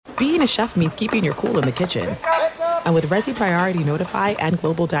being a chef means keeping your cool in the kitchen. And with Resi Priority Notify and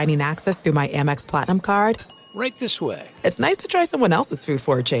Global Dining Access through my Amex Platinum card, right this way. It's nice to try someone else's food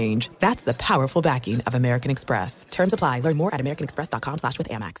for a change. That's the powerful backing of American Express. Terms apply. Learn more at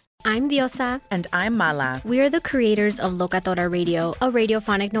americanexpress.com/withAmex. I'm Diosa. And I'm Mala. We are the creators of Locatora Radio, a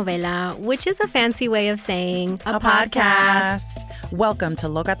radiophonic novela, which is a fancy way of saying a podcast. Welcome to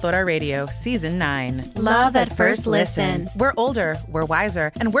Locatora Radio, Season 9. Love at first listen. We're older, we're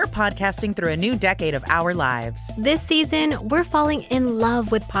wiser, and we're podcasting through a new decade of our lives. This season, we're falling in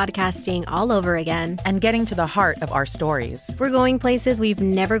love with podcasting all over again. And getting to the heart of our stories. We're going places we've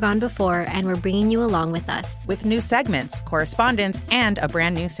never gone before, and we're bringing you along with us. With new segments, correspondence, and a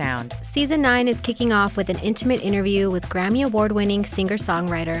brand new sound. Season 9 is kicking off with an intimate interview with Grammy Award-winning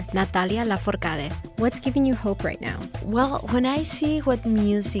singer-songwriter Natalia Lafourcade. What's giving you hope right now? Well, when I see what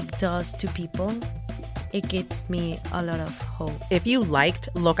music does to people, it gives me a lot of hope. If you liked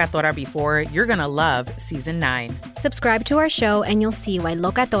Locatora before, you're going to love Season 9. Subscribe to our show and you'll see why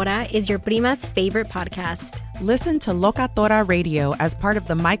Locatora is your prima's favorite podcast. Listen to Locatora Radio as part of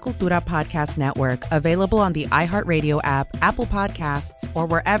the My Cultura Podcast Network, available on the iHeartRadio app, Apple Podcasts, or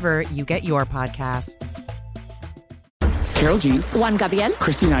wherever you get your podcasts. Karol G, Juan Gabriel,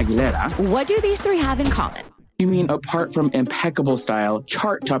 Christina Aguilera. What do these three have in common? You mean apart from impeccable style,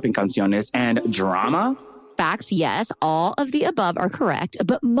 chart-topping canciones, and drama? Facts, yes, all of the above are correct,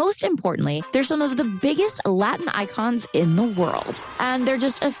 but most importantly, they're some of the biggest Latin icons in the world. And they're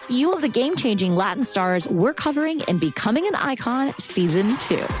just a few of the game-changing Latin stars we're covering in Becoming an Icon Season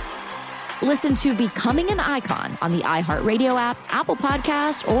 2. Listen to Becoming an Icon on the iHeartRadio app, Apple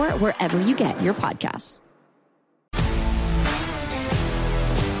Podcasts, or wherever you get your podcasts.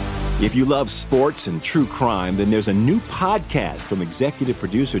 If you love sports and true crime, then there's a new podcast from executive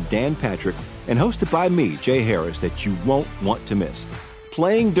producer Dan Patrick and hosted by me, Jay Harris, that you won't want to miss.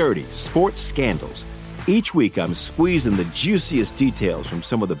 Playing Dirty: Sports Scandals. Each week, I'm squeezing the juiciest details from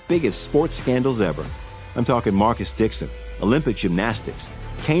some of the biggest sports scandals ever. I'm talking Marcus Dixon, Olympic gymnastics,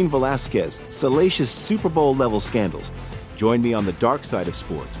 Cain Velasquez, salacious Super Bowl-level scandals. Join me on the dark side of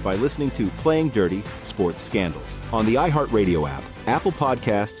sports by listening to Playing Dirty: Sports Scandals on the iHeartRadio app, Apple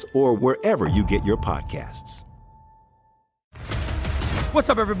Podcasts, or wherever you get your podcasts. What's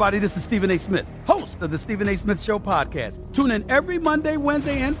up, everybody? This is Stephen A. Smith, host of the Stephen A. Smith Show podcast. Tune in every Monday,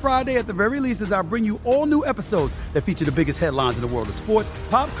 Wednesday, and Friday at the very least as I bring you all new episodes that feature the biggest headlines in the world of sports,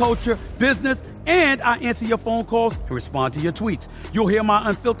 pop culture, business, and I answer your phone calls and respond to your tweets. You'll hear my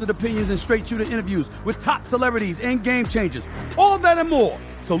unfiltered opinions and straight-shooter interviews with top celebrities and game changers. All that and more.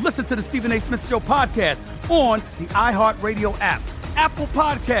 So listen to the Stephen A. Smith Show podcast on the iHeartRadio app, Apple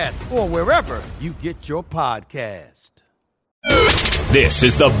Podcasts, or wherever you get your podcast. This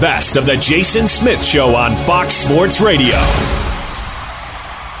is the best of the Jason Smith Show on Fox Sports Radio.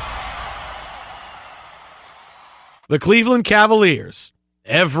 The Cleveland Cavaliers,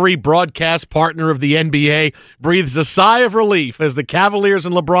 every broadcast partner of the NBA, breathes a sigh of relief as the Cavaliers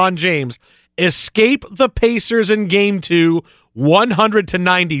and LeBron James escape the Pacers in Game 2,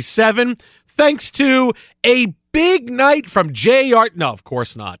 100-97, thanks to a big night from J.R. No, of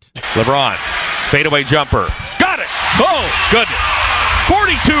course not. LeBron, fadeaway jumper. Got it! Oh, goodness.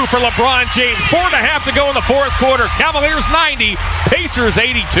 42 for LeBron James. 4.5 to go in the fourth quarter. Cavaliers 90, Pacers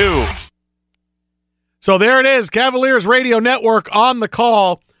 82. So there it is, Cavaliers Radio Network on the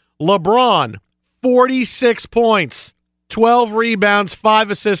call. LeBron, 46 points, 12 rebounds,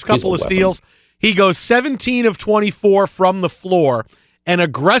 5 assists, couple of steals. He goes 17 of 24 from the floor. An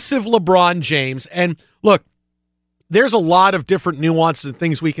aggressive LeBron James. And look, there's a lot of different nuances and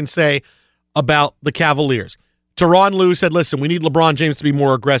things we can say about the Cavaliers. Tyronn Lue said, listen, we need LeBron James to be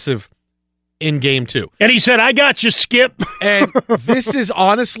more aggressive in Game 2. And he said, I got you, Skip. And this is a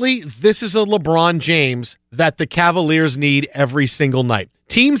LeBron James that the Cavaliers need every single night.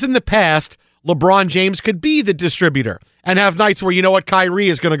 Teams in the past, LeBron James could be the distributor and have nights where, you know what, Kyrie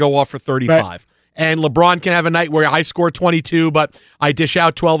is going to go off for 35. Right. And LeBron can have a night where I score 22, but I dish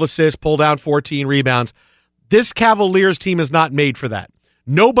out 12 assists, pull down 14 rebounds. This Cavaliers team is not made for that.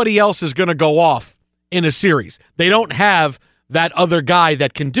 Nobody else is going to go off in a series. They don't have that other guy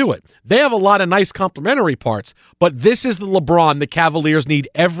that can do it. They have a lot of nice complementary parts, but this is the LeBron the Cavaliers need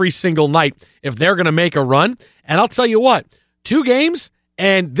every single night if they're going to make a run. And I'll tell you what, 2 games,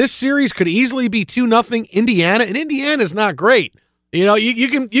 and this series could easily be 2-0 Indiana, and Indiana's not great. You know, you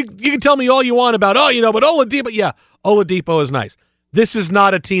can tell me all you want about, but Oladipo, yeah, Oladipo is nice. This is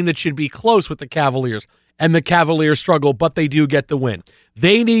not a team that should be close with the Cavaliers and the Cavaliers struggle, but they do get the win.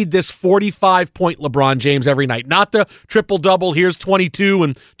 They need this 45-point LeBron James every night, not the triple-double, here's 22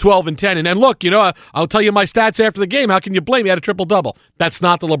 and 12 and 10. And look, I'll tell you my stats after the game. How can you blame me? He had a triple-double. That's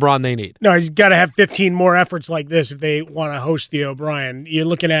not the LeBron they need. No, he's got to have 15 more efforts like this if they want to host the O'Brien. You're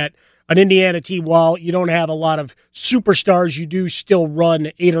looking at an Indiana team, while you don't have a lot of superstars, you do still run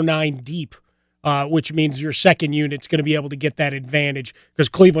 8 or 9 deep, which means your second unit's going to be able to get that advantage because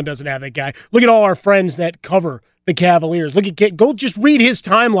Cleveland doesn't have that guy. Look at all our friends that cover the Cavaliers. Look at go just read his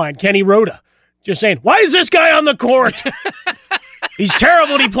timeline, Kenny Rhoda. Just saying, why is this guy on the court? He's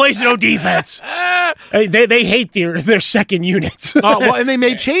terrible and he plays no defense. They hate their second units. And they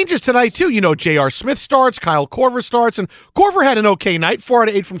made changes tonight, too. J.R. Smith starts, Kyle Korver starts, and Korver had an okay night, 4 out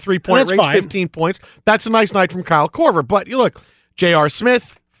of 8 from three-point range, 15 points. That's a nice night from Kyle Korver. But look, J.R.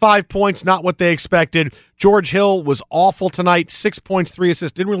 Smith, 5 points, not what they expected. George Hill was awful tonight, 6 points, 3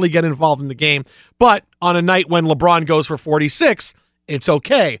 assists, didn't really get involved in the game. But on a night when LeBron goes for 46, it's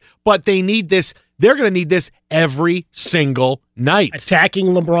okay. But they need this. They're going to need this every single night. Attacking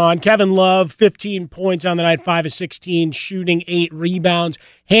LeBron. Kevin Love, 15 points on the night, 5 of 16, shooting 8 rebounds.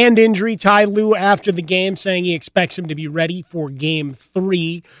 Hand injury, Ty Lue after the game saying he expects him to be ready for Game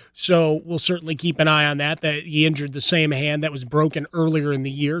 3. So we'll certainly keep an eye on that he injured the same hand that was broken earlier in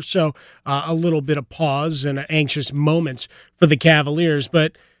the year. So a little bit of pause and anxious moments for the Cavaliers.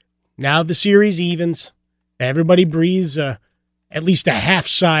 But now the series evens. Everybody breathes at least a half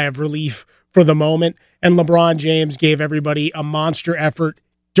sigh of relief for the moment, and LeBron James gave everybody a monster effort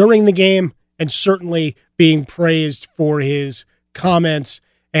during the game and certainly being praised for his comments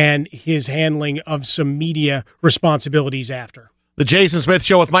and his handling of some media responsibilities after. The Jason Smith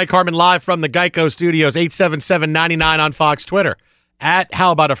Show with Mike Harmon live from the Geico Studios, 877-99 on Fox Twitter, at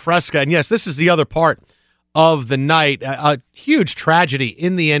How About a Fresca. And yes, this is the other part of the night, a huge tragedy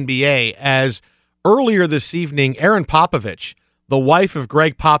in the NBA as earlier this evening, Erin Popovich, the wife of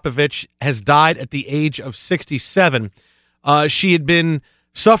Greg Popovich, has died at the age of 67. She had been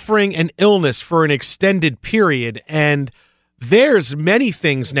suffering an illness for an extended period, and there's many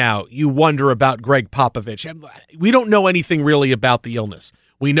things now you wonder about Greg Popovich. We don't know anything really about the illness.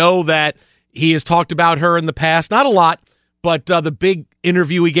 We know that he has talked about her in the past, not a lot, but the big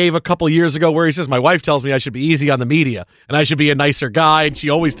interview he gave a couple years ago where he says, my wife tells me I should be easy on the media and I should be a nicer guy, and she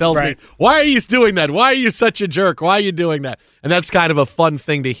always tells me, why are you doing that? Why are you such a jerk? Why are you doing that? And that's kind of a fun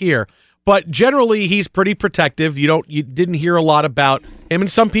thing to hear. But generally, he's pretty protective. You didn't hear a lot about him,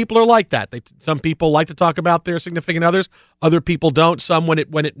 and some people are like that. Some people like to talk about their significant others. Other people don't. Some when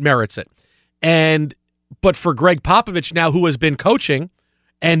it merits it. But for Greg Popovich now, who has been coaching,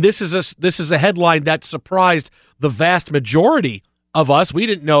 and this is a headline that surprised the vast majority of us. We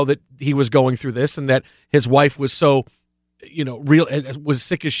didn't know that he was going through this and that his wife was so, was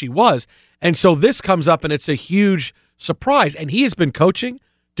sick as she was. And so this comes up and it's a huge surprise. And he has been coaching,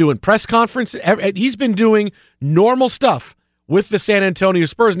 doing press conferences. He's been doing normal stuff with the San Antonio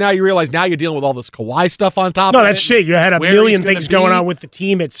Spurs. Now you realize you're dealing with all this Kawhi stuff on top of it. No, that's it. You had a million things going on with the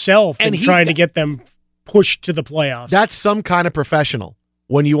team itself and trying to get them pushed to the playoffs. That's some kind of professional.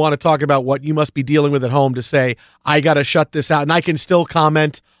 When you want to talk about what you must be dealing with at home to say, I got to shut this out. And I can still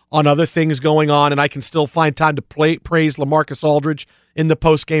comment on other things going on, and I can still find time to praise LaMarcus Aldridge in the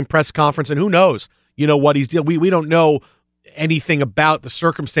post-game press conference. And who knows, what he's dealing. We don't know anything about the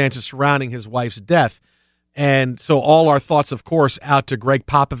circumstances surrounding his wife's death. And so all our thoughts, of course, out to Greg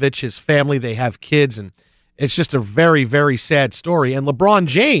Popovich, his family. They have kids, and it's just a very, very sad story. And LeBron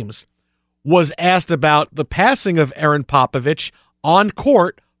James was asked about the passing of Erin Popovich on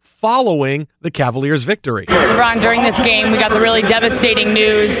court following the Cavaliers' victory. LeBron, during this game, we got the really devastating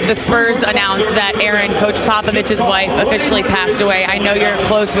news. The Spurs announced that Erin, Coach Popovich's wife, officially passed away. I know you're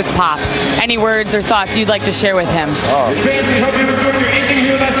close with Pop. Any words or thoughts you'd like to share with him? Fans, we hope you enjoyed your evening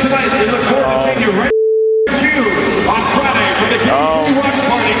here with us tonight. We look forward to seeing you right on Friday for the Game Watch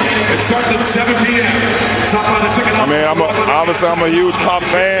Party. It starts at 7 p.m. Stop by the ticket. I'm a huge Pop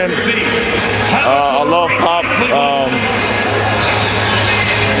fan. I love Pop.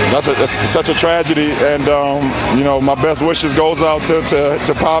 That's such a tragedy, and my best wishes goes out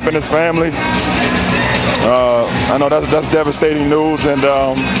to Pop and his family. I know that's devastating news, and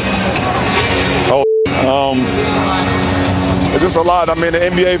it's just a lot. I mean, the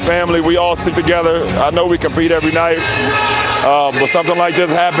NBA family, we all stick together. I know we compete every night, but something like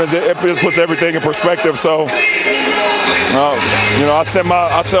this happens, it puts everything in perspective. So, I send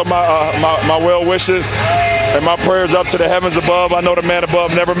my well wishes and my prayers up to the heavens above. I know the man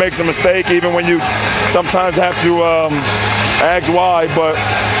above never makes a mistake, even when you sometimes have to ask why. But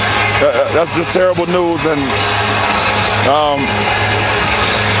that's just terrible news, and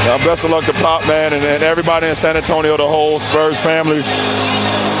Best of luck to Pop, man, and everybody in San Antonio, the whole Spurs family.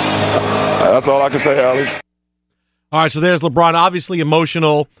 That's all I can say, Allie. All right, so there's LeBron, obviously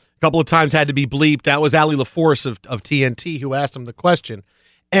emotional. A couple of times had to be bleeped. That was Allie LaForce of TNT who asked him the question.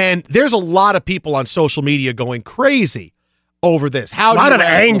 And there's a lot of people on social media going crazy over this. A lot of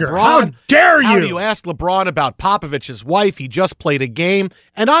anger. LeBron, how dare you? How do you ask LeBron about Popovich's wife? He just played a game.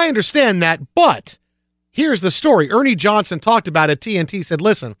 And I understand that, but here's the story. Ernie Johnson talked about it. TNT said,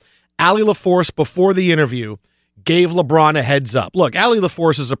 listen, Allie LaForce, before the interview, gave LeBron a heads up. Look, Allie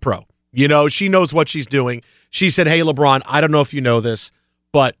LaForce is a pro. You know, she knows what she's doing. She said, hey, LeBron, I don't know if you know this,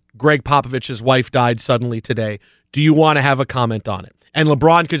 but Greg Popovich's wife died suddenly today. Do you want to have a comment on it? And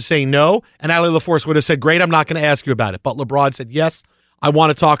LeBron could say no, and Allie LaForce would have said, great, I'm not going to ask you about it. But LeBron said, yes, I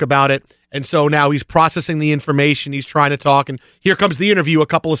want to talk about it. And so now he's processing the information. He's trying to talk, and here comes the interview a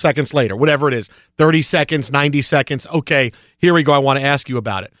couple of seconds later, whatever it is, 30 seconds, 90 seconds. Okay, here we go. I want to ask you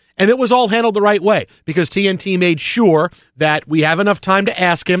about it. And it was all handled the right way because TNT made sure that we have enough time to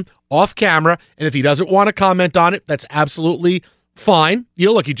ask him off camera, and if he doesn't want to comment on it, that's absolutely fine. You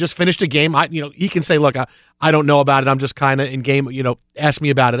know, look, he just finished a game. He can say, look, I don't know about it. I'm just kind of in game, ask me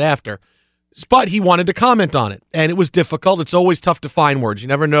about it after. But he wanted to comment on it, and it was difficult. It's always tough to find words. You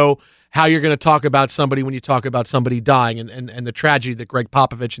never know how you're going to talk about somebody when you talk about somebody dying and the tragedy that Greg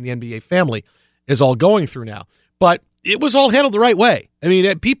Popovich and the NBA family is all going through now. But it was all handled the right way. I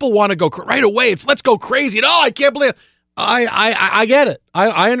mean, people want to go right away. Let's go crazy. No, I can't believe it. I get it.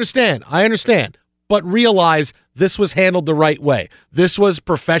 I understand. But realize this was handled the right way. This was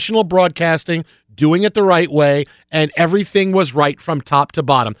professional broadcasting, doing it the right way, and everything was right from top to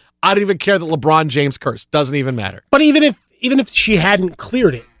bottom. I don't even care that LeBron James cursed. Doesn't even matter. But even if she hadn't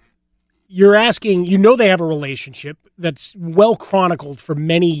cleared it, you're asking, they have a relationship that's well chronicled for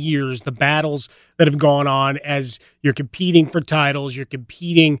many years, the battles that have gone on as you're competing for titles, you're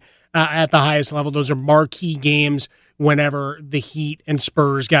competing at the highest level. Those are marquee games whenever the Heat and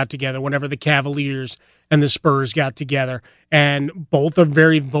Spurs got together, whenever the Cavaliers and the Spurs got together. And both are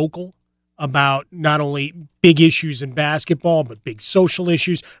very vocal about not only big issues in basketball, but big social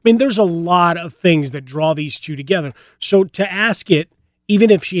issues. I mean, there's a lot of things that draw these two together. So to ask it, even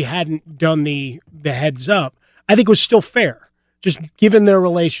if she hadn't done the heads up, I think was still fair, just given their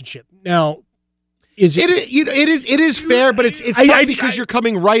relationship. Now, it is fair, but it's tough because you're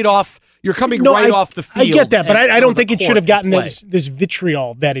coming right off. You're coming off the field. I get that, but I don't think it should have gotten this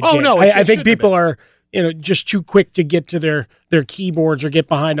vitriol that it did. No, I think people are just too quick to get to their keyboards or get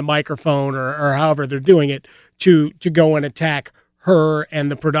behind a microphone or however they're doing it to go and attack her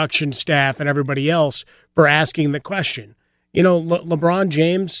and the production staff and everybody else for asking the question. LeBron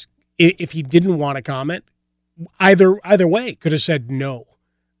James, if he didn't want to comment, either way could have said no,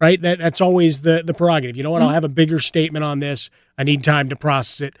 right? That's always the prerogative. You know what? I'll have a bigger statement on this. I need time to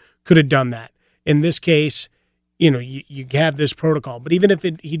process it. Could have done that. In this case, you have this protocol. But even if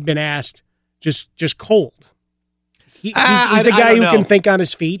he'd been asked just cold, he's a guy who can think on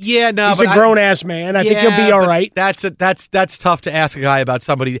his feet. Yeah, no, he's a grown-ass man. I think he'll be all right. That's tough to ask a guy about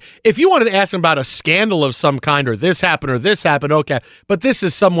somebody. If you wanted to ask him about a scandal of some kind or this happened, okay. But this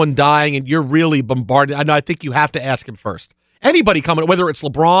is someone dying and you're really bombarded. I think you have to ask him first. Anybody coming, whether it's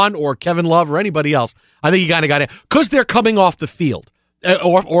LeBron or Kevin Love or anybody else, I think you kind of got to, because they're coming off the field.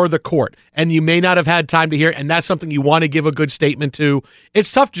 Or the court, and you may not have had time to hear it, and that's something you want to give a good statement to.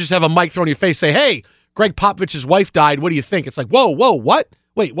 It's tough to just have a mic thrown in your face, say, hey, Greg Popovich's wife died, what do you think? It's like, whoa, what?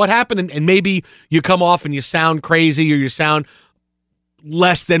 Wait, what happened? And maybe you come off and you sound crazy or you sound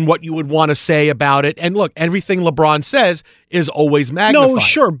less than what you would want to say about it. And look, everything LeBron says is always magnified. No,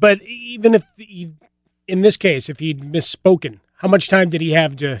 sure, but even if, in this case, if he'd misspoken, how much time did he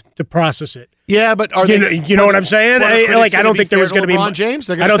have to process it? Yeah, but you know what I'm saying? I don't think there was going to be James.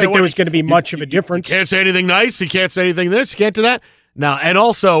 I don't think there was going to be much of a difference. You can't say anything nice. You can't say anything this. You can't do that. Now, and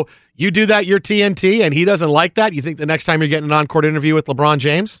also, you do that, you're TNT, and he doesn't like that. You think the next time you're getting an on-court interview with LeBron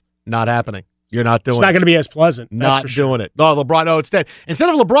James? Not happening. You're not doing it. It's not going to be as pleasant. Not doing it. No, LeBron. No, instead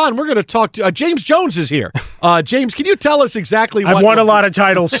of LeBron, we're going to talk to James Jones is here. James, can you tell us exactly what? I've won a lot of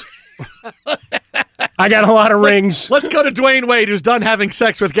titles. I got a lot of rings. Let's go to Dwayne Wade, who's done having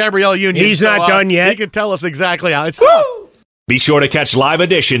sex with Gabrielle Union. He's not done yet. He can tell us exactly how it's done. Be sure to catch live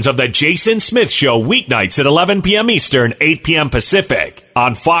editions of The Jason Smith Show weeknights at 11 p.m. Eastern, 8 p.m. Pacific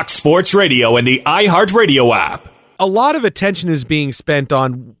on Fox Sports Radio and the iHeartRadio app. A lot of attention is being spent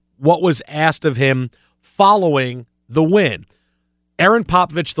on what was asked of him following the win. Erin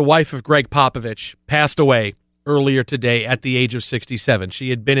Popovich, the wife of Greg Popovich, passed away earlier today at the age of 67.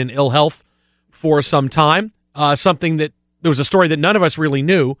 She had been in ill health for some time, something that there was a story that none of us really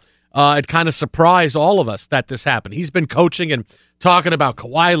knew It kind of surprised all of us that this happened. He's been coaching and talking about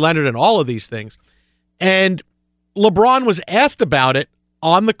Kawhi Leonard and all of these things. And LeBron was asked about it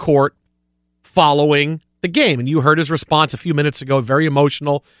on the court following the game. And you heard his response a few minutes ago, very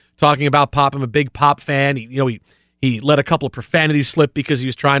emotional, talking about Pop. I'm a big Pop fan. He let a couple of profanities slip because he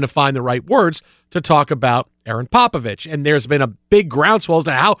was trying to find the right words to talk about Aaron Popovich. And there's been a big groundswell as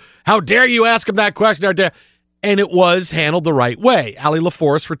to how dare you ask him that question? How dare? And it was handled the right way. Allie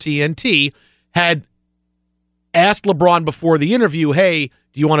LaForce for TNT had asked LeBron before the interview, hey,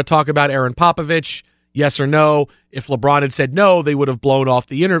 do you want to talk about Aaron Popovich? Yes or no? If LeBron had said no, they would have blown off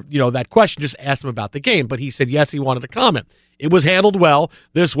the that question, just asked him about the game. But he said yes, he wanted to comment. It was handled well.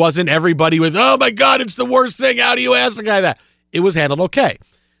 This wasn't everybody with, oh my God, it's the worst thing. How do you ask the guy that? It was handled okay.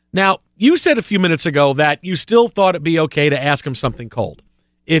 Now, you said a few minutes ago that you still thought it'd be okay to ask him something cold.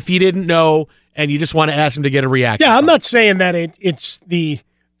 If he didn't know and you just want to ask him to get a reaction. Yeah, I'm not saying that it's the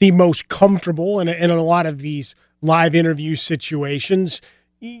most comfortable in a lot of these live interview situations,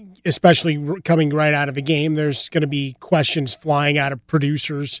 especially coming right out of a game. There's going to be questions flying out of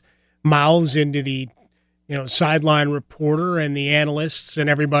producers' mouths into the sideline reporter and the analysts and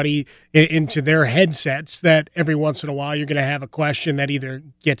everybody into their headsets, that every once in a while you're going to have a question that either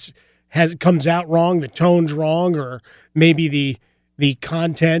comes out wrong, the tone's wrong, or maybe the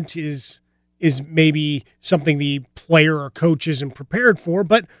content is maybe something the player or coach isn't prepared for.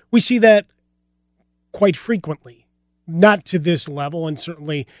 But we see that quite frequently, not to this level, and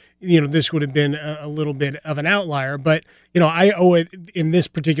certainly this would have been a little bit of an outlier. But I owe it in this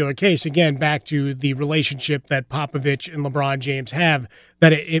particular case, again, back to the relationship that Popovich and LeBron James have,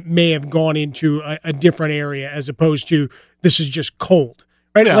 that it may have gone into a different area as opposed to this is just cold,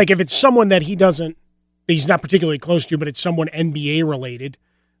 right? Yeah. Like if it's someone that he's not particularly close to, but it's someone NBA related,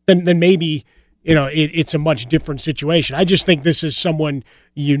 then maybe it's a much different situation. I just think this is someone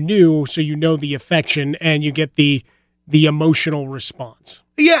you knew, so the affection and you get the emotional response.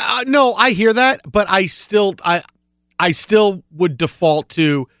 Yeah, no, I hear that, but I still would default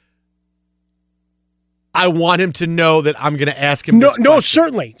to, I want him to know that I'm going to ask him this No,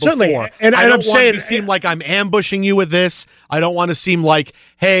 certainly. And I don't want it to seem like I'm ambushing you with this. I don't want to seem like,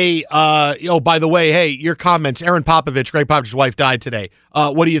 hey, by the way, hey, your comments, Aaron Popovich, Greg Popovich's wife died today.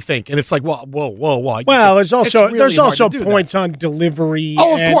 What do you think? And it's like, whoa. Well, there's also points on delivery.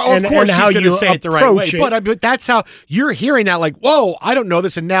 Oh, of course, and how she's going to say it the right way. It. But that's how you're hearing that, like, whoa, I don't know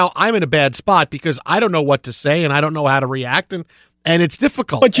this, and now I'm in a bad spot because I don't know what to say and I don't know how to react, and it's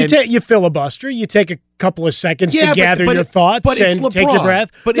difficult. But you filibuster. You take a couple of seconds to gather your thoughts and take your breath.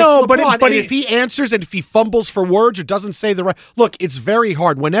 But it's LeBron. But if he answers and if he fumbles for words or doesn't say the right, look, it's very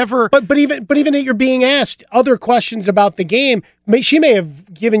hard. Whenever, but even that you're being asked other questions about the game, she may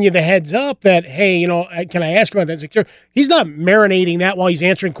have given you the heads up that, hey, can I ask about that? He's not marinating that while he's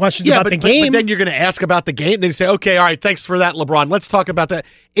answering questions about the game. But then you're going to ask about the game. Then you say, okay, all right, thanks for that, LeBron. Let's talk about that.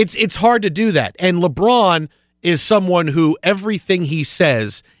 It's hard to do that, and LeBron is someone who everything he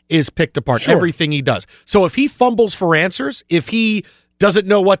says is picked apart, everything he does. So if he fumbles for answers, if he doesn't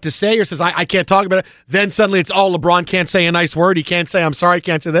know what to say or says, I can't talk about it, then suddenly it's, LeBron can't say a nice word. He can't say, I'm sorry,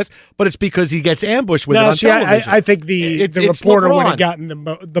 can't say this. But it's because he gets ambushed with it on television. I think the reporter would have gotten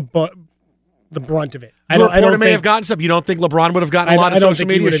the brunt of it. The reporter may have gotten some. You don't think LeBron would have gotten a lot of social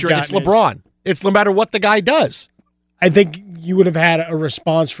media? Sure, it's LeBron. It's no matter what the guy does. I think you would have had a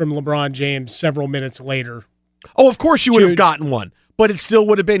response from LeBron James several minutes later. Oh, of course you would have gotten one, but it still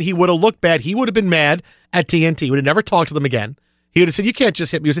would have been, he would have looked bad. He would have been mad at TNT. He would have never talked to them again. He would have said, you can't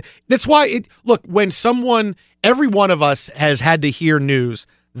just hit music. That's why, when every one of us has had to hear news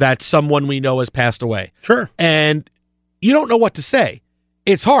that someone we know has passed away. Sure. And you don't know what to say.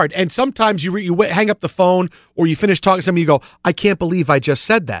 It's hard. And sometimes you hang up the phone or you finish talking to somebody, you go, I can't believe I just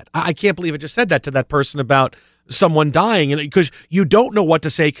said that. I can't believe I just said that to that person about someone dying. And because you don't know what to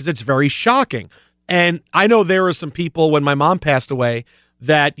say because it's very shocking. And I know there were some people when my mom passed away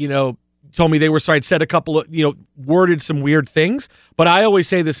that, told me they were sorry. I'd said a couple of, worded some weird things. But I always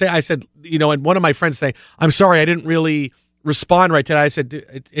say the same. I said, and one of my friends say, I'm sorry, I didn't really respond right to that. I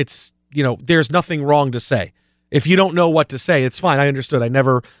said, it's, there's nothing wrong to say. If you don't know what to say, it's fine. I understood. I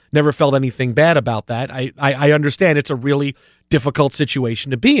never felt anything bad about that. I understand it's a really difficult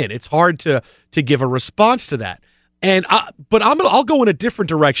situation to be in. It's hard to give a response to that. And but I'll go in a different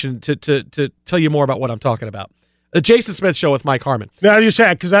direction to tell you more about what I'm talking about. The Jason Smith Show with Mike Harmon. No, you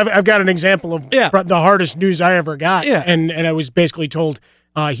said because I've got an example of the hardest news I ever got. Yeah. And I was basically told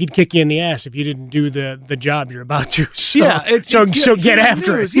he'd kick you in the ass if you didn't do the job you're about to. So, so get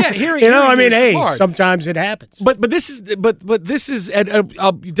after it. Yeah, hey, sometimes it happens. But this is and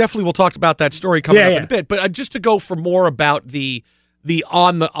I'll definitely we'll talk about that story coming up in a bit. But just to go for more about the the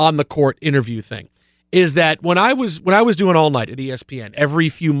on the court interview thing is that when I was doing All Night at ESPN, every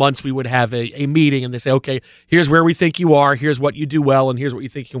few months we would have a meeting and they say, okay, here's where we think you are, here's what you do well, and here's what you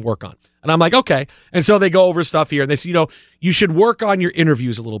think you can work on. And I'm like, okay. And so they go over stuff here and they say, you should work on your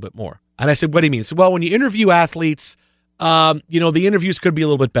interviews a little bit more. And I said, what do you mean? So, well, when you interview athletes, the interviews could be a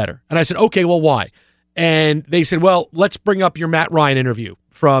little bit better. And I said, okay, well, why? And they said, well, let's bring up your Matt Ryan interview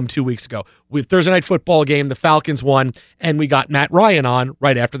from 2 weeks ago. With Thursday Night Football game, the Falcons won, and we got Matt Ryan on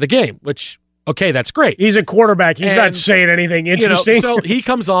right after the game, which, okay, that's great. He's a quarterback. He's not saying anything interesting. So he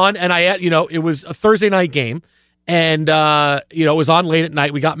comes on, and it was a Thursday night game, and, it was on late at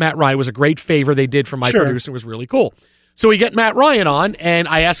night. We got Matt Ryan. It was a great favor they did for my producer. It was really cool. So we get Matt Ryan on, and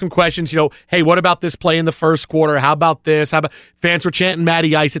I ask him questions, hey, what about this play in the first quarter? How about this? Fans were chanting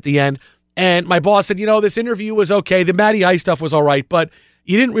Matty Ice at the end. And my boss said, this interview was okay. The Matty Ice stuff was all right, but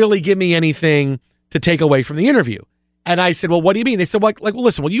you didn't really give me anything to take away from the interview. And I said, well, what do you mean? They said, well,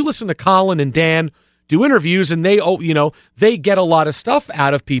 listen, you listen to Colin and Dan do interviews, and they get a lot of stuff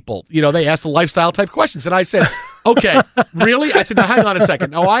out of people. They ask the lifestyle type questions. And I said, okay, really? I said, now hang on a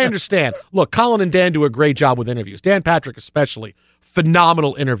second. No, I understand. Look, Colin and Dan do a great job with interviews. Dan Patrick especially,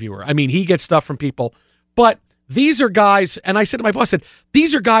 phenomenal interviewer. I mean, he gets stuff from people. But these are guys, and I said to my boss,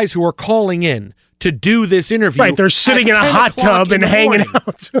 these are guys who are calling in to do this interview. Right, they're sitting in a hot tub and hanging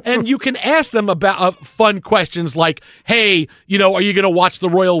out. And you can ask them about fun questions like, hey, are you going to watch the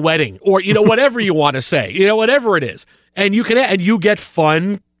royal wedding? Or, whatever you want to say, whatever it is. And you get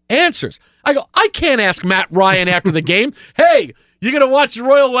fun answers. I go, I can't ask Matt Ryan after the game, hey, you going to watch the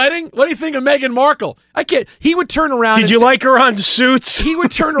royal wedding? What do you think of Meghan Markle? I can't. He would turn around. Did you like her on Suits? He would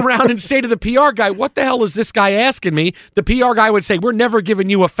turn around and say to the PR guy, what the hell is this guy asking me? The PR guy would say, we're never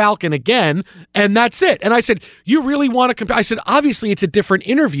giving you a Falcon again. And that's it. And I said, you really want to compare? I said, obviously it's a different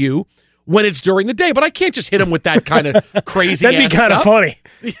interview when it's during the day, but I can't just hit him with that kind of crazy That'd be kind of funny.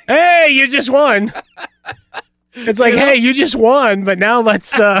 Hey, you just won. It's like, hey, you just won, but now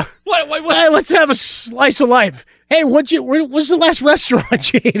let's let's have a slice of life. Hey, what's the last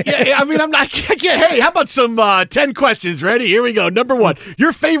restaurant you ate at? Yeah, I mean, I can't. Hey, how about some 10 questions? Ready? Here we go. Number 1,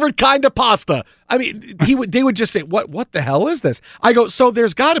 your favorite kind of pasta. I mean, they would just say, what the hell is this? I go, so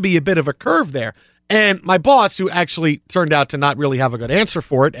there's got to be a bit of a curve there. And my boss, who actually turned out to not really have a good answer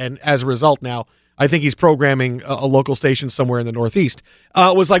for it, and as a result now, I think he's programming a local station somewhere in the Northeast,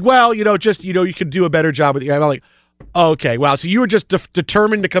 was like, well, you could do a better job with the guy. I'm like, okay, wow. So you were just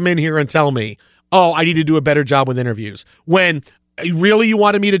determined to come in here and tell me, oh, I need to do a better job with interviews. When really you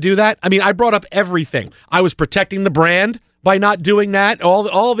wanted me to do that? I mean, I brought up everything. I was protecting the brand by not doing that,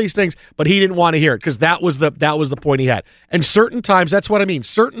 all these things, but he didn't want to hear it because that was the point he had. And certain times, that's what I mean.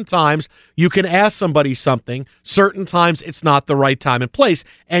 Certain times you can ask somebody something. Certain times it's not the right time and place.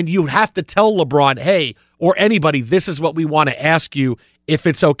 And you have to tell LeBron, hey, or anybody, this is what we want to ask you if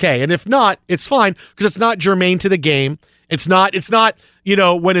it's okay. And if not, it's fine because it's not germane to the game. It's not,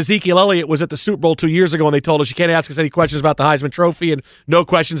 when Ezekiel Elliott was at the Super Bowl 2 years ago and they told us you can't ask us any questions about the Heisman Trophy and no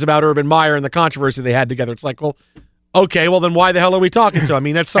questions about Urban Meyer and the controversy they had together. It's like, well, okay, well then why the hell are we talking to? I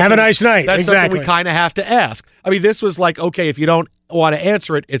mean, that's something. Have a nice night. That's exactly. something we kind of have to ask. I mean, this was like, okay, if you don't want to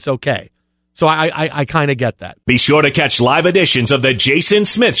answer it, it's okay. So I kind of get that. Be sure to catch live editions of The Jason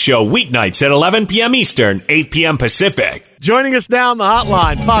Smith Show weeknights at 11 p.m. Eastern, 8 p.m. Pacific. Joining us now on the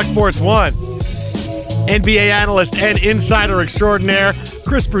hotline, Fox Sports 1, NBA analyst and insider extraordinaire,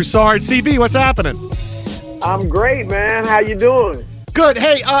 Chris Broussard. CB, what's happening? I'm great, man. How you doing? Good.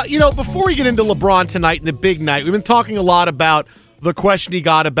 Hey, before we get into LeBron tonight and the big night, we've been talking a lot about the question he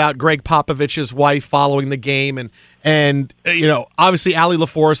got about Greg Popovich's wife following the game. And obviously Ali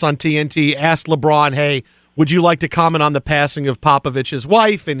LaForce on TNT asked LeBron, hey, would you like to comment on the passing of Popovich's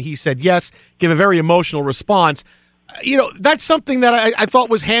wife? And he said yes, give a very emotional response. That's something that I thought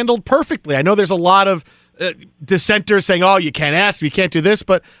was handled perfectly. I know there's a lot of dissenters saying, oh, you can't ask, you can't do this,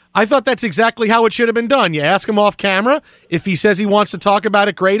 but I thought that's exactly how it should have been done. You ask him off camera. If he says he wants to talk about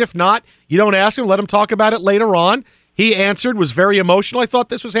it, great. If not, you don't ask him, let him talk about it later on. He answered, was very emotional. I thought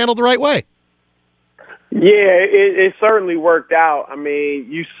this was handled the right way. Yeah, it certainly worked out. I mean,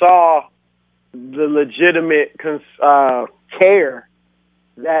 you saw the legitimate care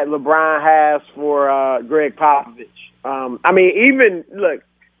that LeBron has for Greg Popovich. I mean, look,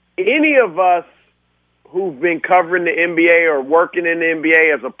 any of us who've been covering the NBA or working in the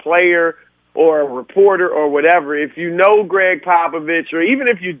NBA as a player or a reporter or whatever, if you know Greg Popovich, or even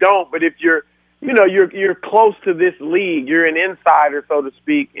if you don't, but if you're close to this league, you're an insider, so to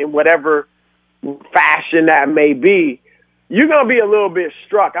speak, in whatever fashion that may be, you're going to be a little bit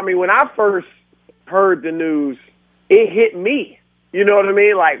struck. I mean, when I first heard the news, it hit me. You know what I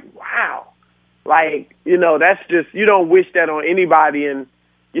mean? Like, wow. Like, you know, that's just, you don't wish that on anybody. And,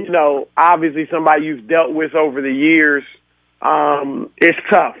 you know, obviously somebody you've dealt with over the years, it's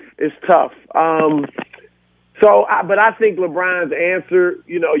tough. It's tough. But I think LeBron's answer,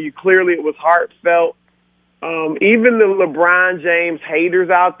 you know, clearly it was heartfelt. Even the LeBron James haters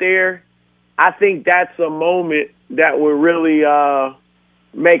out there, I think that's a moment that will really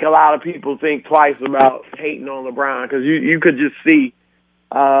make a lot of people think twice about hating on LeBron, because you could just see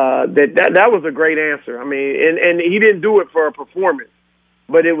that was a great answer. I mean, and he didn't do it for a performance,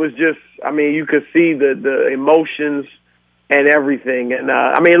 but it was just, I mean, you could see the emotions and everything. And,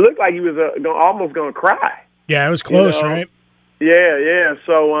 I mean, it looked like he was almost going to cry. Yeah, it was close, you know? right? Yeah.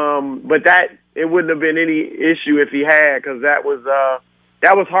 So, but it wouldn't have been any issue if he had, because that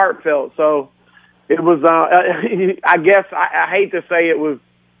was heartfelt. So it was, I guess, I hate to say it was,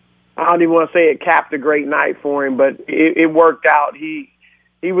 I don't even want to say it capped a great night for him, but it worked out. He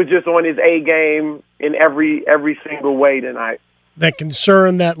was just on his A game in every single way tonight. That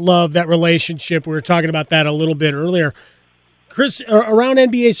concern, that love, that relationship, we were talking about that a little bit earlier. Chris, around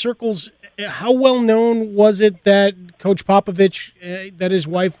NBA circles, how well known was it that Coach Popovich, that his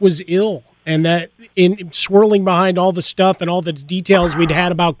wife was ill, and that in swirling behind all the stuff and all the details we'd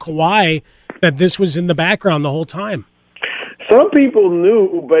had about Kawhi, that this was in the background the whole time? Some people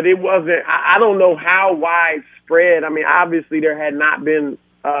knew, but it wasn't. I don't know how widespread. I mean, obviously there had not been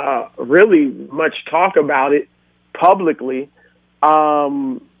really much talk about it publicly.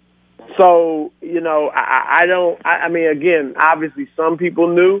 So, you know, I mean, again, obviously some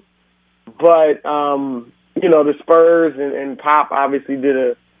people knew, but, you know, the Spurs and Pop obviously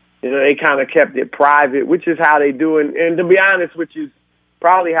they kind of kept it private, which is how they do it. And to be honest, which is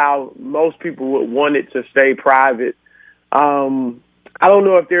probably how most people would want it to stay private. I don't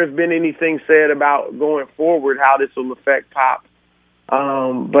know if there's been anything said about going forward, how this will affect Pop.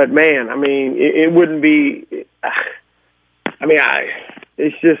 But man, I mean, it wouldn't be, I mean,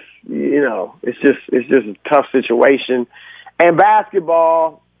 it's just, you know, it's just a tough situation. And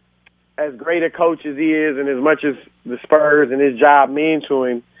basketball, as great a coach as he is, and as much as the Spurs and his job mean to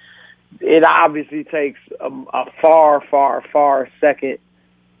him, it obviously takes a far, far, far second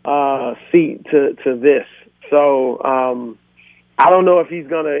seat to this. So I don't know if he's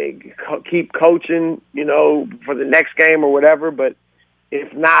going to keep coaching, you know, for the next game or whatever. But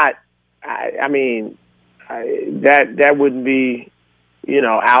if not, I mean, that wouldn't be, you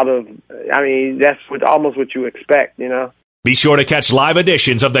know, out of. I mean, that's almost what you expect, you know. Be sure to catch live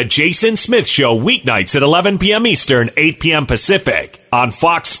editions of The Jason Smith Show weeknights at 11 p.m. Eastern, 8 p.m. Pacific on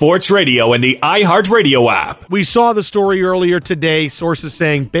Fox Sports Radio and the iHeartRadio app. We saw the story earlier today, sources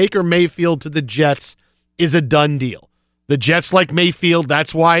saying Baker Mayfield to the Jets is a done deal. The Jets like Mayfield,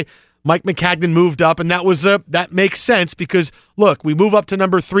 that's why Mike McCagnon moved up, and that makes sense because, look, we move up to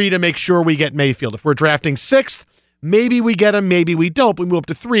number 3 to make sure we get Mayfield. If we're drafting 6th, maybe we get him, maybe we don't. We move up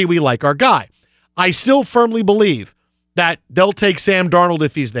to 3, we like our guy. I still firmly believe that they'll take Sam Darnold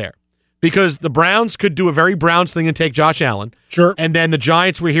if he's there, because the Browns could do a very Browns thing and take Josh Allen. Sure. And then the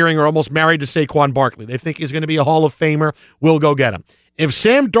Giants, we're hearing, are almost married to Saquon Barkley. They think he's going to be a Hall of Famer. We'll go get him. If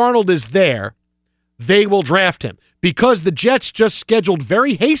Sam Darnold is there, they will draft him, because the Jets just scheduled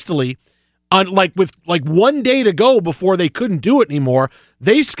very hastily, with 1 day to go before they couldn't do it anymore.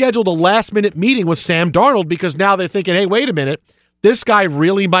 They scheduled a last-minute meeting with Sam Darnold because now they're thinking, hey, wait a minute, this guy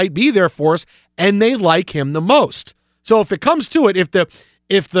really might be there for us, and they like him the most. So if it comes to it,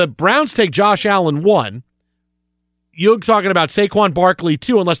 if the Browns take Josh Allen 1, you're talking about Saquon Barkley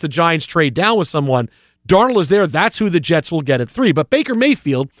 2, unless the Giants trade down with someone. Darnold is there. That's who the Jets will get at 3. But Baker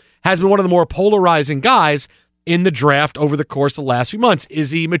Mayfield has been one of the more polarizing guys in the draft over the course of the last few months.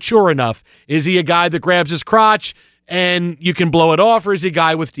 Is he mature enough? Is he a guy that grabs his crotch and you can blow it off, or is he a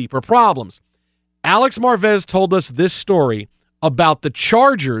guy with deeper problems? Alex Marvez told us this story about the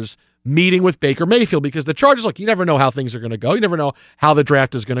Chargers meeting with Baker Mayfield, because the Chargers, look, you never know how things are going to go. You never know how the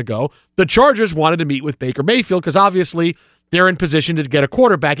draft is going to go. The Chargers wanted to meet with Baker Mayfield because obviously they're in position to get a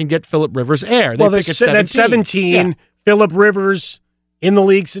quarterback and get Phillip Rivers heir. They pick at 17. Yeah. Phillip Rivers in the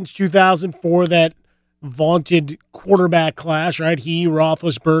league since 2004, that vaunted quarterback class, right? He,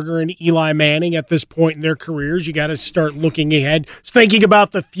 Roethlisberger, and Eli Manning at this point in their careers. You got to start looking ahead, thinking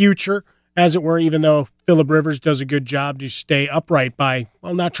about the future, as it were, even though Phillip Rivers does a good job to stay upright by,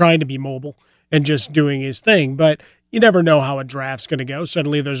 well, not trying to be mobile and just doing his thing. But you never know how a draft's going to go.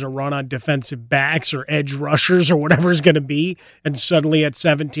 Suddenly there's a run on defensive backs or edge rushers or whatever it's going to be, and suddenly at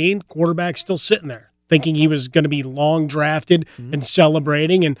 17, quarterback's still sitting there, thinking he was going to be long drafted and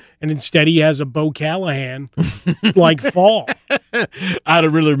celebrating, and instead he has a Bo Callahan like fall. I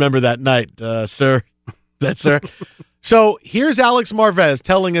don't really remember that night, sir. That's her. So here's Alex Marvez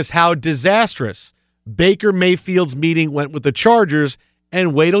telling us how disastrous Baker Mayfield's meeting went with the Chargers,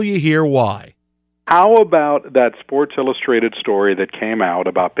 and wait till you hear why. How about that Sports Illustrated story that came out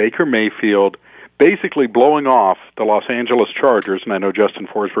about Baker Mayfield basically blowing off the Los Angeles Chargers, and I know Justin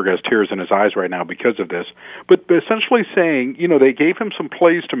Forsberg has tears in his eyes right now because of this, but essentially saying, they gave him some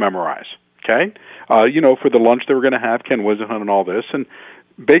plays to memorize, okay? For the lunch they were going to have, Ken Whisenhunt and all this, and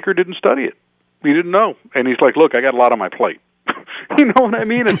Baker didn't study it. He didn't know. And he's like, look, I got a lot on my plate. You know what I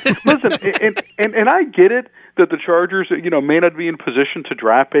mean? And listen, and I get it that the Chargers, may not be in position to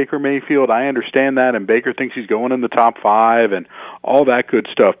draft Baker Mayfield. I understand that, and Baker thinks he's going in the top 5 and all that good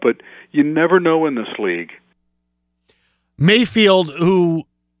stuff. But you never know in this league. Mayfield, who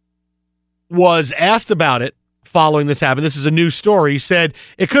was asked about it following this happened, this is a new story, said,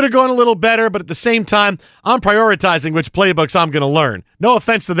 it could have gone a little better, but at the same time, I'm prioritizing which playbooks I'm going to learn. No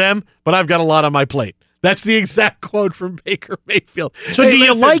offense to them, but I've got a lot on my plate. That's the exact quote from Baker Mayfield. So do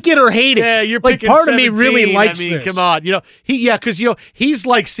you like it or hate it? Yeah, you're like picking part 17. of me really likes this. Come on, because he's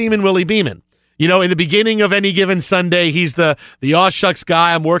like Steamin' Willie Beeman. In the beginning of any given Sunday, he's the aw shucks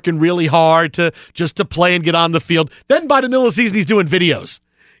guy. I'm working really hard to play and get on the field. Then by the middle of the season, he's doing videos.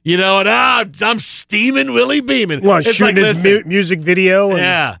 I'm steaming Willie Beeman. Well, shooting his music video.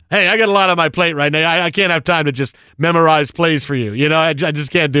 Yeah. Hey, I got a lot on my plate right now. I can't have time to just memorize plays for you. I just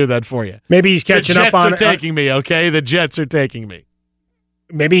can't do that for you. Maybe he's catching up on... The Jets are taking me, okay? The Jets are taking me.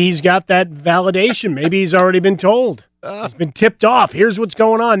 Maybe he's got that validation. Maybe he's already been told. He's been tipped off. Here's what's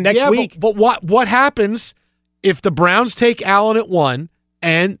going on next week. But what happens if the Browns take Allen at 1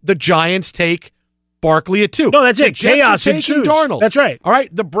 and the Giants take Barkley at 2? No, that's it. Chaos ensues. Darnold. That's right. All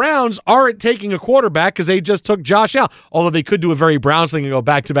right. The Browns aren't taking a quarterback because they just took Josh Allen. Although they could do a very Browns thing and go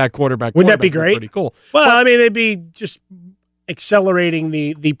back-to-back quarterback. Wouldn't that be great? Pretty cool. Well, they'd be just accelerating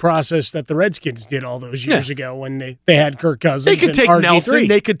the process that the Redskins did all those years ago when they had Kirk Cousins. They could take RG3. Nelson.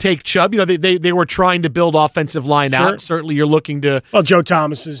 They could take Chubb. they were trying to build offensive line out. Certainly, you're looking to. Well, Joe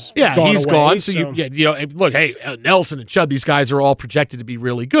Thomas is he's away, gone. So look, hey, Nelson and Chubb. These guys are all projected to be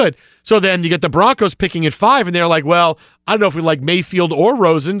really good. So then you get the Broncos picking at 5, and they're like, well, I don't know if we like Mayfield or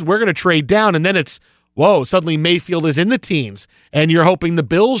Rosen. We're going to trade down, and then it's. Whoa, suddenly Mayfield is in the teens, and you're hoping the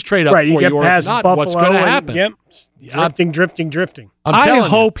Bills trade up for you or not. Buffalo, what's going to happen? Drifting. I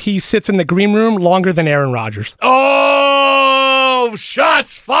hope he sits in the green room longer than Aaron Rodgers. Oh,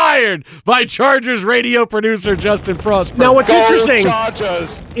 shots fired by Chargers radio producer Justin Frost. Now, what's interesting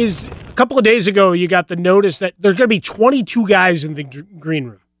is a couple of days ago you got the notice that there's going to be 22 guys in the green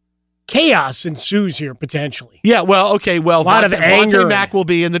room. Chaos ensues here potentially. Yeah, well, okay, a lot of anger. Mack will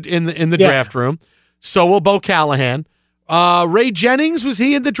be in the draft room. So will Bo Callahan. Ray Jennings, was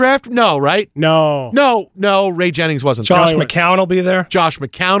he in the draft? No, right? No. Ray Jennings wasn't. Josh McCown will be there. Josh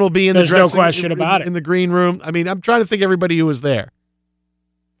McCown will be in There's the dressing no question about it. In the green room. I mean, I'm trying to think everybody who was there.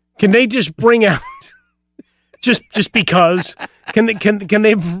 Can they just bring out just because? Can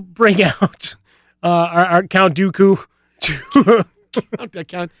they bring out our Count Dooku to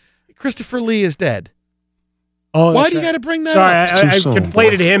Count Christopher Lee is dead. Oh, why do you got to bring that up? I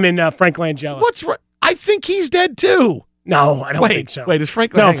conflated him and Frank Langella. What's right? I think he's dead too. No, I don't think so. Wait, is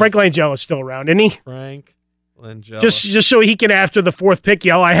Frank? No, Frank Langella's still around, isn't he? Frank Langella. Just so he can, after the 4th pick,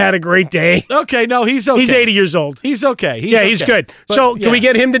 yell, "I had a great day." Okay, no, he's okay. He's 80 years old. He's okay. He's good. But, so can we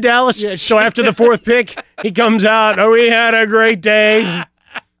get him to Dallas? Yeah, so after the 4th pick, he comes out. Oh, we had a great day.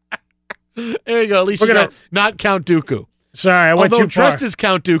 There you go. At least not Count Dooku. Sorry, I went too far. Dressed as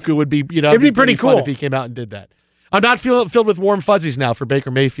Count Dooku would be, it'd be pretty cool if he came out and did that. I'm not filled with warm fuzzies now for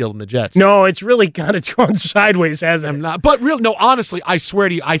Baker Mayfield and the Jets. No, it's really kind of gone sideways, hasn't it? I'm not. But honestly, I swear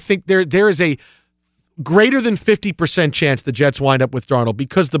to you, I think there is a greater than 50% chance the Jets wind up with Darnold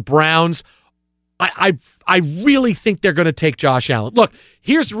because the Browns, I really think they're going to take Josh Allen. Look,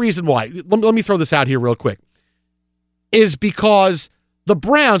 here's the reason why. Let me throw this out here real quick. Is because the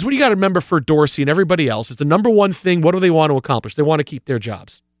Browns, what do you got to remember for Dorsey and everybody else, is the number one thing, what do they want to accomplish? They want to keep their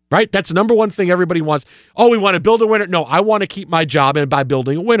jobs. Right? That's the number one thing everybody wants. Oh, we want to build a winner. No, I want to keep my job, and by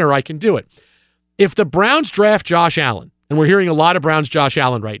building a winner, I can do it. If the Browns draft Josh Allen, and we're hearing a lot of Browns Josh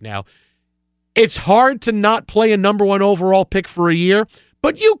Allen right now, it's hard to not play a number 1 overall pick for a year,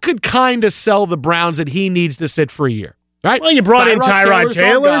 but you could kind of sell the Browns that he needs to sit for a year. Right? Well, you brought in Tyrod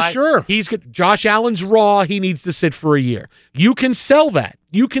Taylor, sure. He's good. Josh Allen's raw. He needs to sit for a year. You can sell that.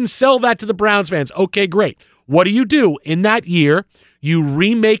 You can sell that to the Browns fans. Okay, great. What do? In that year, you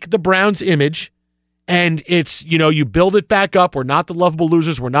remake the Browns image, and it's, you build it back up. We're not the lovable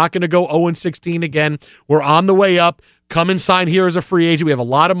losers. We're not going to go 0-16 again. We're on the way up. Come and sign here as a free agent. We have a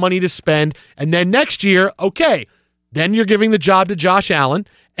lot of money to spend. And then next year, okay, Then you're giving the job to Josh Allen,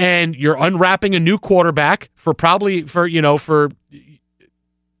 and you're unwrapping a new quarterback for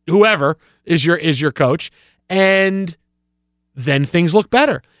whoever is your coach, and then things look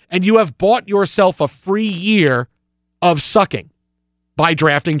better. And you have bought yourself a free year of sucking by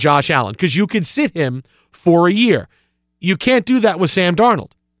drafting Josh Allen, because you could sit him for a year. You can't do that with Sam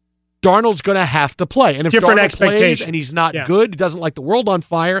Darnold. Darnold's going to have to play. And if different Darnold expectation plays and he's not good, he doesn't light the world on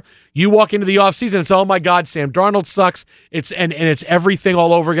fire, you walk into the offseason and say, oh my God, Sam Darnold sucks. It's everything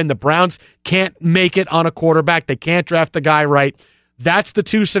all over again. The Browns can't make it on a quarterback. They can't draft the guy right. That's the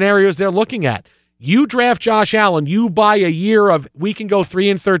two scenarios they're looking at. You draft Josh Allen, you buy a year of, we can go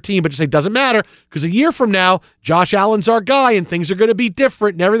 3-13, but you say, doesn't matter, because a year from now, Josh Allen's our guy and things are going to be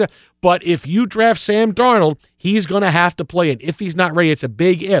different and everything. But if you draft Sam Darnold, he's going to have to play. And if he's not ready, it's a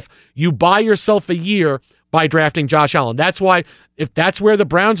big if. You buy yourself a year by drafting Josh Allen. That's why, if that's where the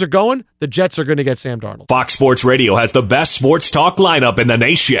Browns are going, the Jets are going to get Sam Darnold. Fox Sports Radio has the best sports talk lineup in the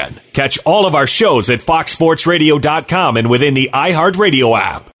nation. Catch all of our shows at foxsportsradio.com and within the iHeartRadio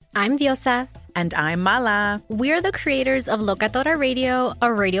app. I'm Diosa. And I'm Mala. We're the creators of Locatora Radio, a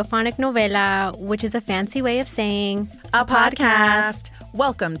radiophonic novela, which is a fancy way of saying a podcast.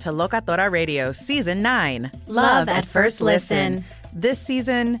 Welcome to Locatora Radio Season 9. Love at First Listen. This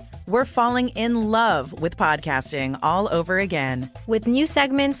season, we're falling in love with podcasting all over again. With new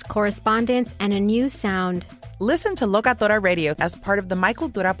segments, correspondence, and a new sound. Listen to Locatora Radio as part of the My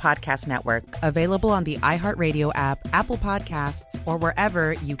Cultura Podcast Network. Available on the iHeartRadio app, Apple Podcasts, or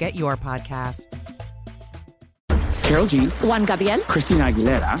wherever you get your podcasts. Karol G. Juan Gabriel. Christina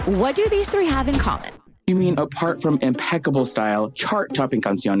Aguilera. What do these three have in common? You mean apart from impeccable style, chart-topping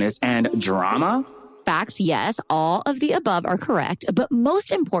canciones, and drama? Facts, yes, all of the above are correct, but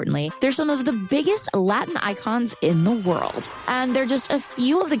most importantly, they're some of the biggest Latin icons in the world. And they're just a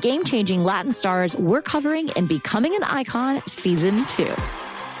few of the game-changing Latin stars we're covering in Becoming an Icon Season 2.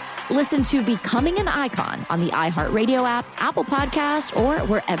 Listen to Becoming an Icon on the iHeartRadio app, Apple Podcasts, or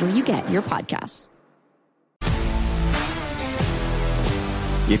wherever you get your podcasts.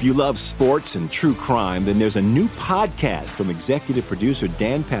 If you love sports and true crime, then there's a new podcast from executive producer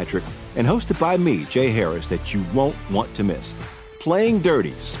Dan Patrick and hosted by me, Jay Harris, that you won't want to miss. Playing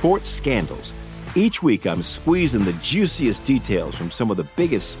Dirty: Sports Scandals. Each week, I'm squeezing the juiciest details from some of the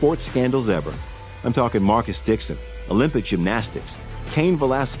biggest sports scandals ever. I'm talking Marcus Dixon, Olympic gymnastics, Cain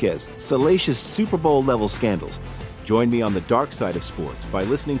Velasquez, salacious Super Bowl-level scandals. Join me on the dark side of sports by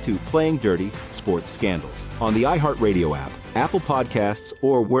listening to Playing Dirty: Sports Scandals on the iHeartRadio app, Apple Podcasts,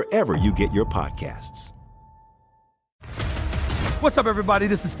 or wherever you get your podcasts. What's up, everybody?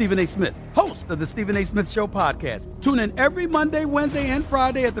 This is Stephen A. Smith, host of the Stephen A. Smith Show podcast. Tune in every Monday, Wednesday, and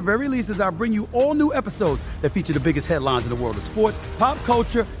Friday at the very least as I bring you all new episodes that feature the biggest headlines in the world of sports, pop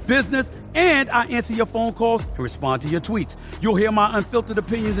culture, business, and I answer your phone calls and respond to your tweets. You'll hear my unfiltered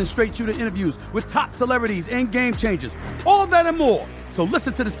opinions and straight-shooter interviews with top celebrities and game changers. All that and more. So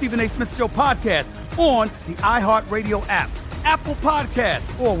listen to the Stephen A. Smith Show podcast on the iHeartRadio app, Apple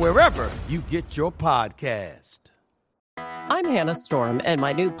Podcasts, or wherever you get your podcast. I'm Hannah Storm, and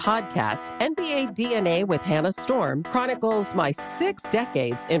my new podcast, NBA DNA with Hannah Storm, chronicles my 6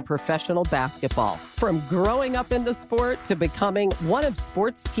 decades in professional basketball. From growing up in the sport to becoming one of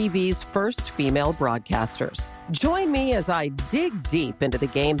sports TV's first female broadcasters. Join me as I dig deep into the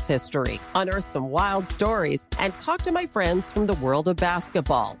game's history, unearth some wild stories, and talk to my friends from the world of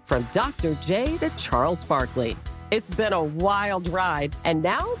basketball, from Dr. J to Charles Barkley. It's been a wild ride, and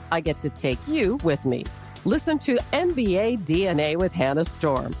now I get to take you with me. Listen to NBA DNA with Hannah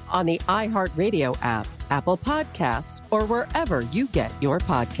Storm on the iHeartRadio app, Apple Podcasts, or wherever you get your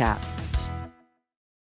podcasts.